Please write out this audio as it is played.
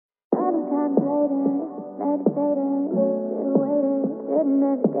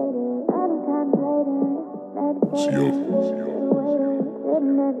Hey,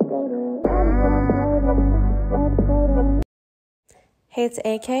 it's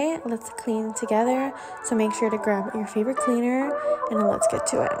AK. Let's clean together. So make sure to grab your favorite cleaner and let's get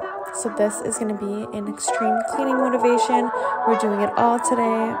to it. So this is going to be an extreme cleaning motivation. We're doing it all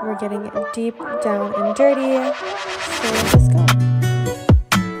today. We're getting deep down and dirty. So let's go.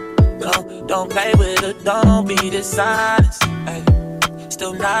 Don't play with it, don't be dishonest. Ay.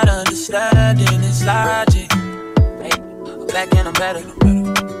 Still not understanding its logic. Ay. I'm back and I'm better.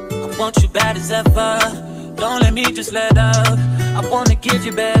 I want you bad as ever. Don't let me just let up. I wanna give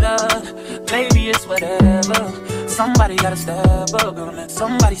you better. Baby, it's whatever. Somebody gotta step up. Gonna let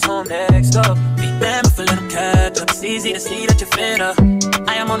somebody home next up. Be damned if I let them catch up. It's easy to see that you're fitter.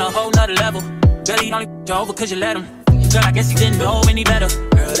 I am on a whole nother level. Girl, you only you over cause you let him. Girl, I guess you didn't know any better.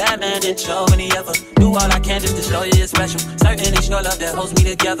 Girl, that man didn't show any ever. Do all I can just to show you it's special. Certain it's your love that holds me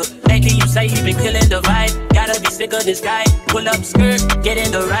together. Making you say he been killing the vibe. Gotta be sick of this guy. Pull up skirt, get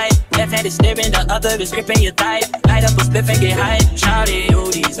in the right. Left hand is staring, the other is gripping your thigh. Light up a spliff and get high. Shawty, you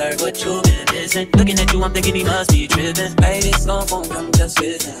deserve what you've been missing. Looking at you, I'm thinking he must be tripping. Baby, slow phone, I'm just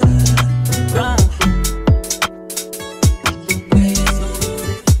sitting. Wrong.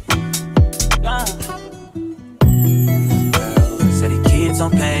 I'm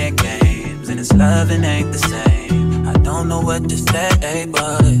playing games and it's loving ain't the same. I don't know what to say,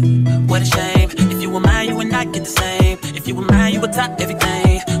 but what a shame. If you were mine, you would not get the same. If you were mine, you would top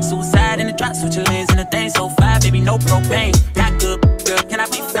everything. Suicide in the drop, switch your lanes in the thing. So fly, baby, no propane. Not good, girl, can I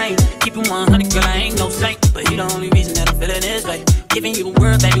be framed? Keep it 100, girl, I ain't no saint. But he the only reason that I'm feeling this way. Giving you a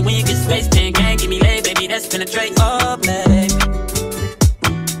word, baby, when you get space. 10 gang, give me lay, baby, that's penetrate. Oh, baby.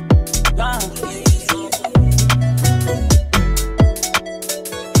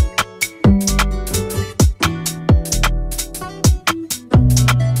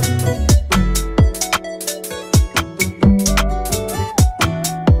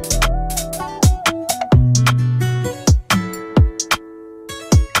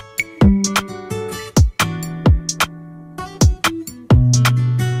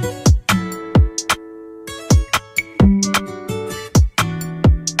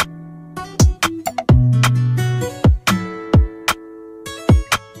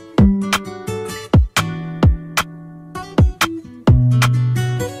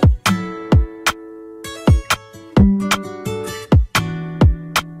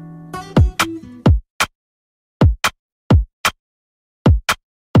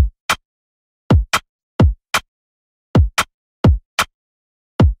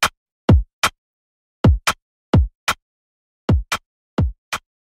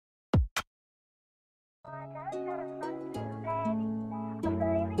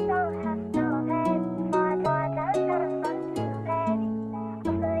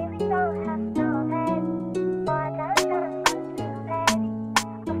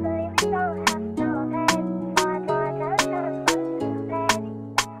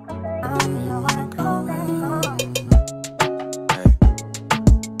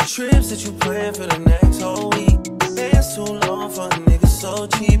 Trips that you plan for the next whole week. Bands too long for a nigga so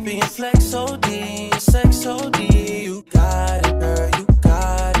cheap. And flex so D, sex so D. You got it, girl, you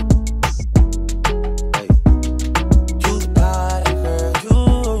got it. Hey. You got it, girl,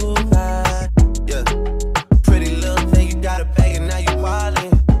 you got it. Yeah. Pretty little thing, you got a bag and now you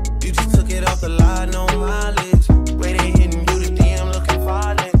wildin'. You just took it off the line, no mileage. Way they hitting you, the DM looking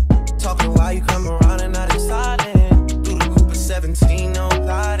violent. Talking while you come around and now they silent. Through the group of 17, no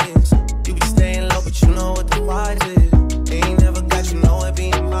guidance. You be staying low, but you know what the vibe is. They ain't never got you know it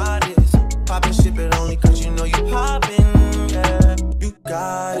being modest. Poppin' shit, but only cause you know you poppin', yeah. You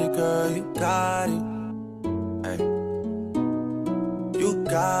got it, girl, you got it. Hey. You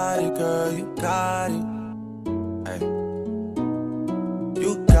got it, girl, you got it. Hey.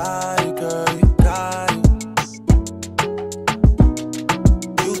 You got it, girl, you got it.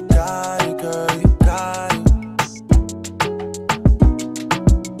 You got it, girl, you got it.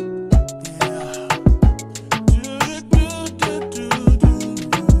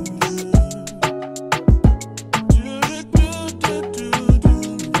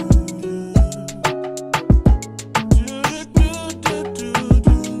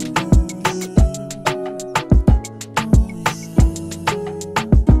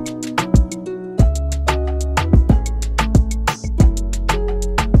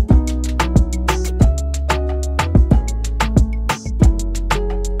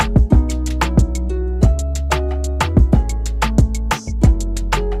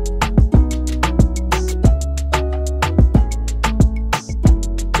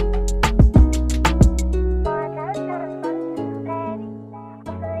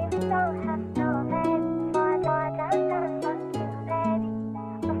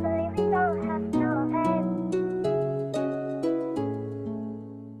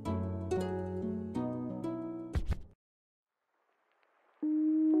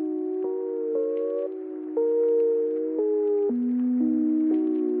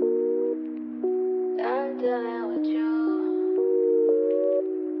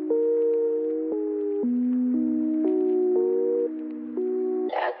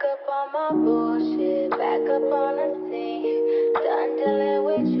 on my bullshit, back up on the scene. Done dealing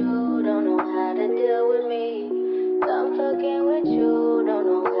with you, don't know how to deal with me. Done fucking with you, don't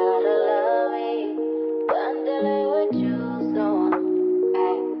know how to love me. Done dealing with you, so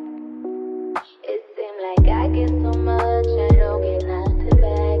it seemed like I get so much, I don't get nothing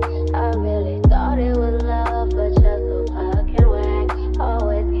back. I really thought it was love, but you're so fucking whack.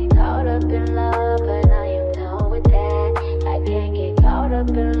 Always get caught up in love, but I am done with that. I can't get caught up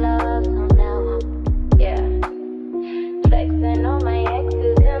in love, so now I'm, flexing on my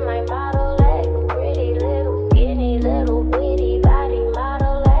exes and my Model X. Pretty little, skinny, little bitty body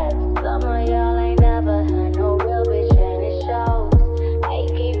Model X. Some of y'all ain't never had no real bitch and it shows. I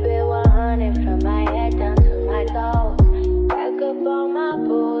keep it 100 from my head down to my toes. Back up on my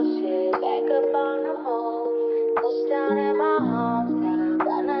bullshit, back up on the move. Touchdown in my hometown,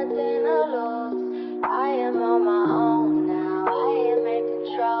 got nothing to lose. I am on my own now, I am in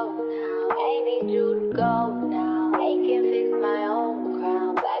control now. I need you to go now, I can fix my own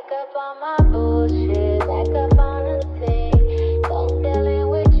crown. Back up on my bullshit, back up on the scene. Don't dealing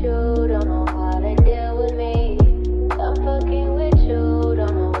with you, don't know how to deal with me. I'm fucking with you,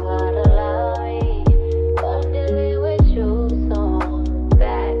 don't know how to love me. I'm dealing with you, so I'm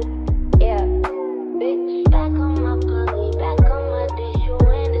back, bitch. Back on my bully, back on my dish, you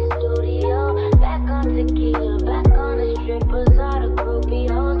in the studio. Back on tequila, back on the strippers, all the groupie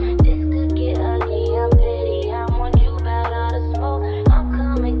hoes. This could get ugly, I'm petty, I want you bad out of smoke. I'm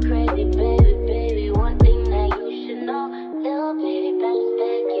coming crazy, baby, baby, one thing that you should know. Little baby, bounce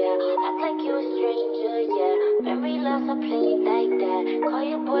back, act like you a stranger, memory loss, I play it like that. Call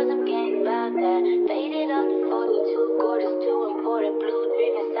your boys, I'm getting about that. Faded off the 42, quarters, too important. Blue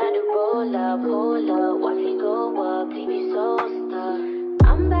dream inside the roll up, hold up. Watch me go up, leave you so stuck.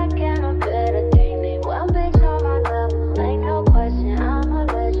 I'm back and I'm better than me. One bitch on my level, ain't no question. I'm a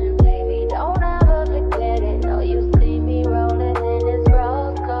legend, baby. Don't ever forget it. No, you see me rolling in this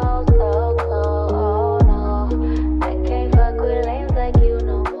rose gold, so cold. Oh no, I can't fuck with lames like you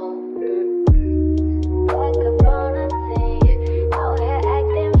no more. Back up on the scene, out here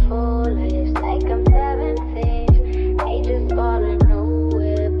acting foolish like I'm 17. I just bought a new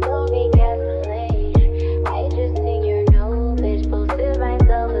whip, blow me gasoline. I just seen your new bitch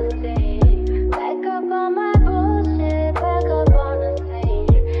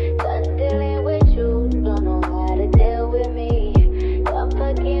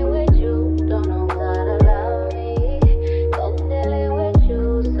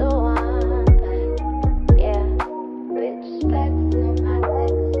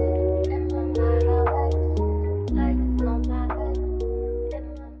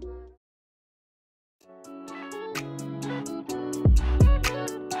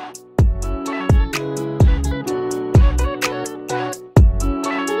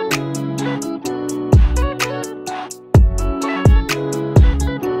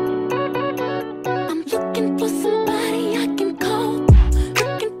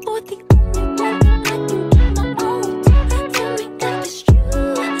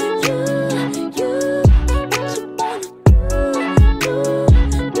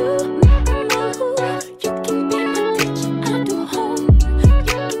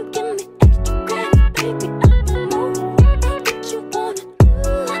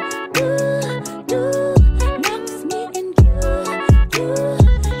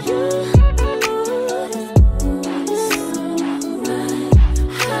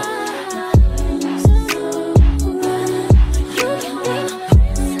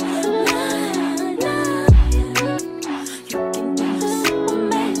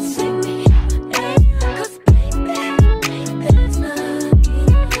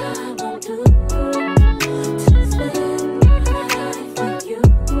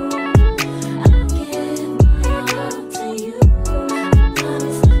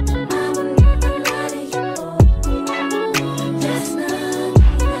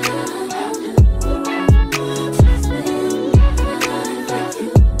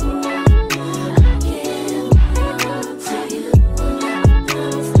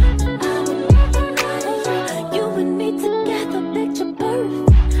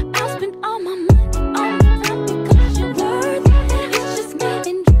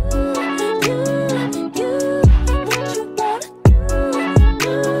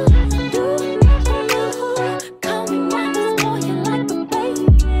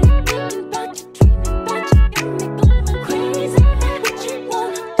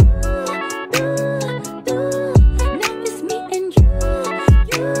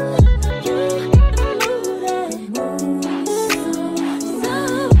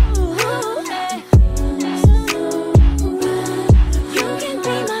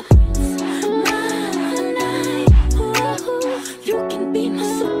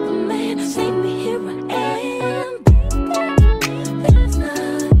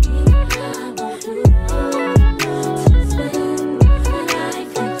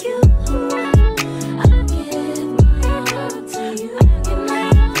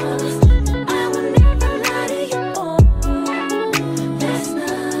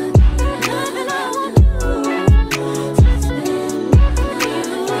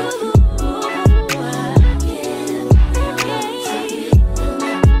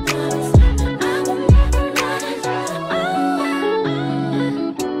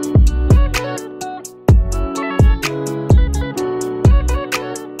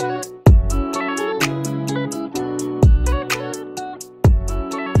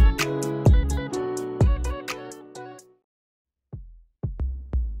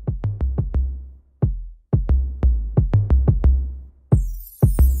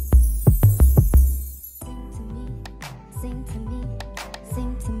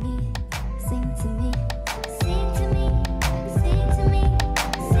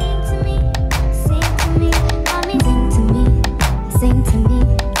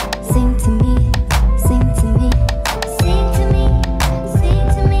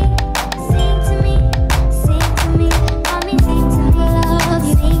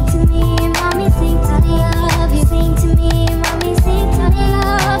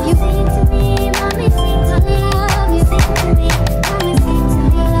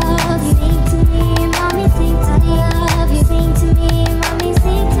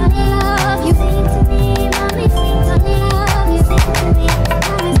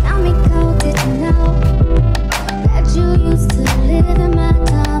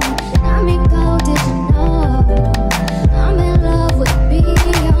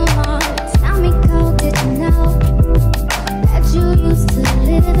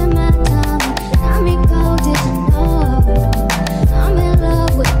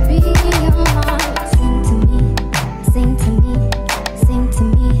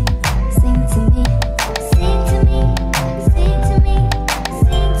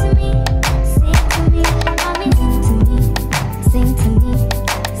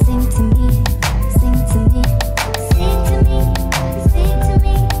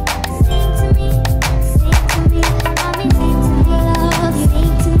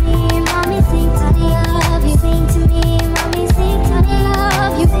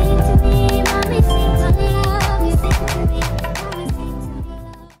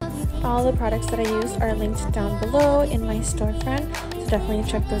the products that I use are linked down below in my storefront, so definitely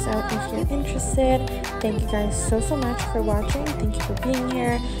check those out if you're interested. Thank you guys so much for watching. Thank you for being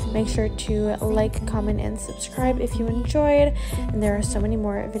here. Make sure to like, comment, and subscribe if you enjoyed, and there are so many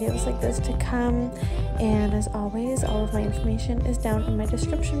more videos like this to come. And as always, all of my information is down in my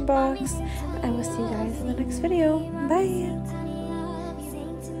description box. I will see you guys in the next video. Bye!